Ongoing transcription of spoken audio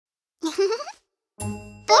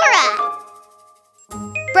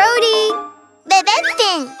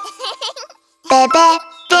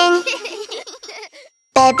Bebefinn.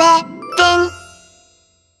 Bebefinn.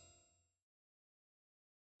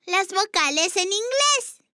 Las vocales en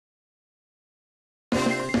inglés.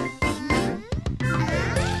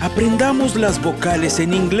 Aprendamos las vocales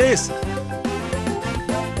en inglés.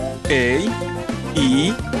 A, E,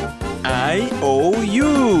 I, O,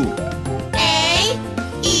 U. A,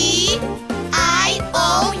 E, I,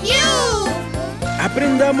 O, U.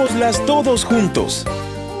 Aprendámoslas todos juntos.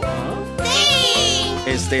 ¡Sí!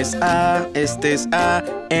 Este es A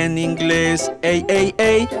en inglés. A, A,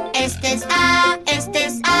 A. Este es A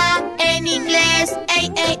en inglés. A,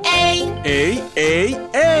 A, A. A, A,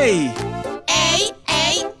 A. A, A,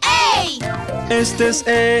 A. Este es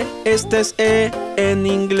E en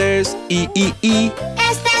inglés. I, I, I.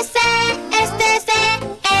 Este es E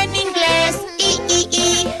en inglés. I, I,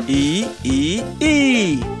 I. I, I,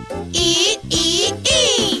 I. I, I,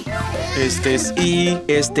 I. Este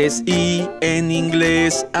es I en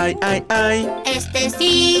inglés. I, I, I. Este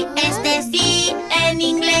sí en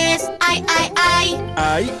inglés. I, I, I.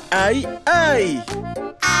 I, I, I.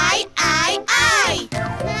 I, I, I.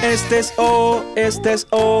 Este es O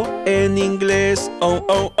en inglés. O,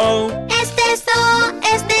 O, O. Este es O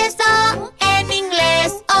en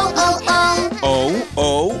inglés. Oh, oh, oh. O,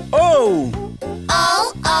 O, O.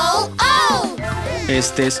 Oh, oh, oh.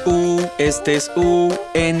 Este es U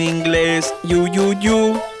en inglés. U, U,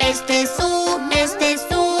 U. Este es U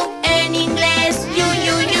en inglés. You,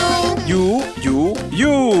 you, you. U, U,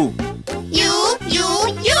 U. You, you,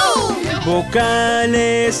 you.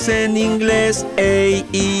 Vocales en inglés. A, E,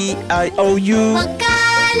 I, O, U.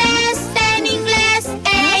 Vocales en inglés.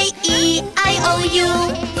 A, E, I, O,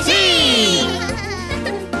 U. ¡Sí!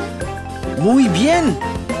 Muy bien.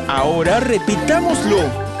 Ahora repitámoslo.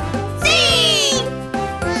 ¡Sí!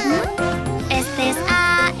 Este es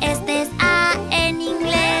A en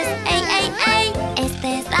inglés. Ey, ey, ey.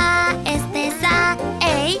 Este es A.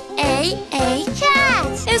 Ey, ey, ey, chat.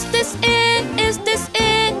 Este es E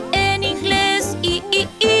en inglés. I, I,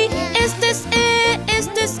 I. Este es E,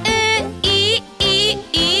 I, I,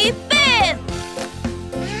 I, ven.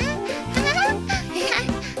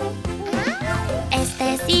 Este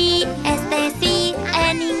sí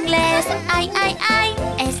en inglés. Ay, ay, ay.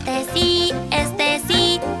 Este sí,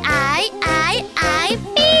 ay, ay, ay,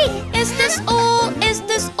 pi. Este es O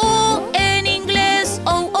en inglés.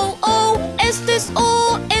 Oh, oh, oh. Este es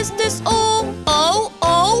O, oh,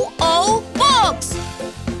 oh, oh, box.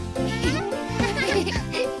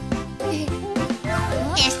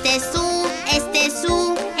 Este es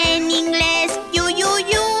U en inglés. You, you,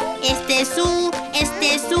 you. Este es U.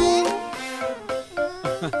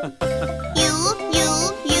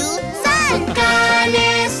 You, son.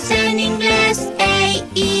 Vocales en inglés. A,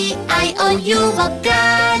 E, I, O, U.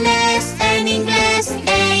 Vocales.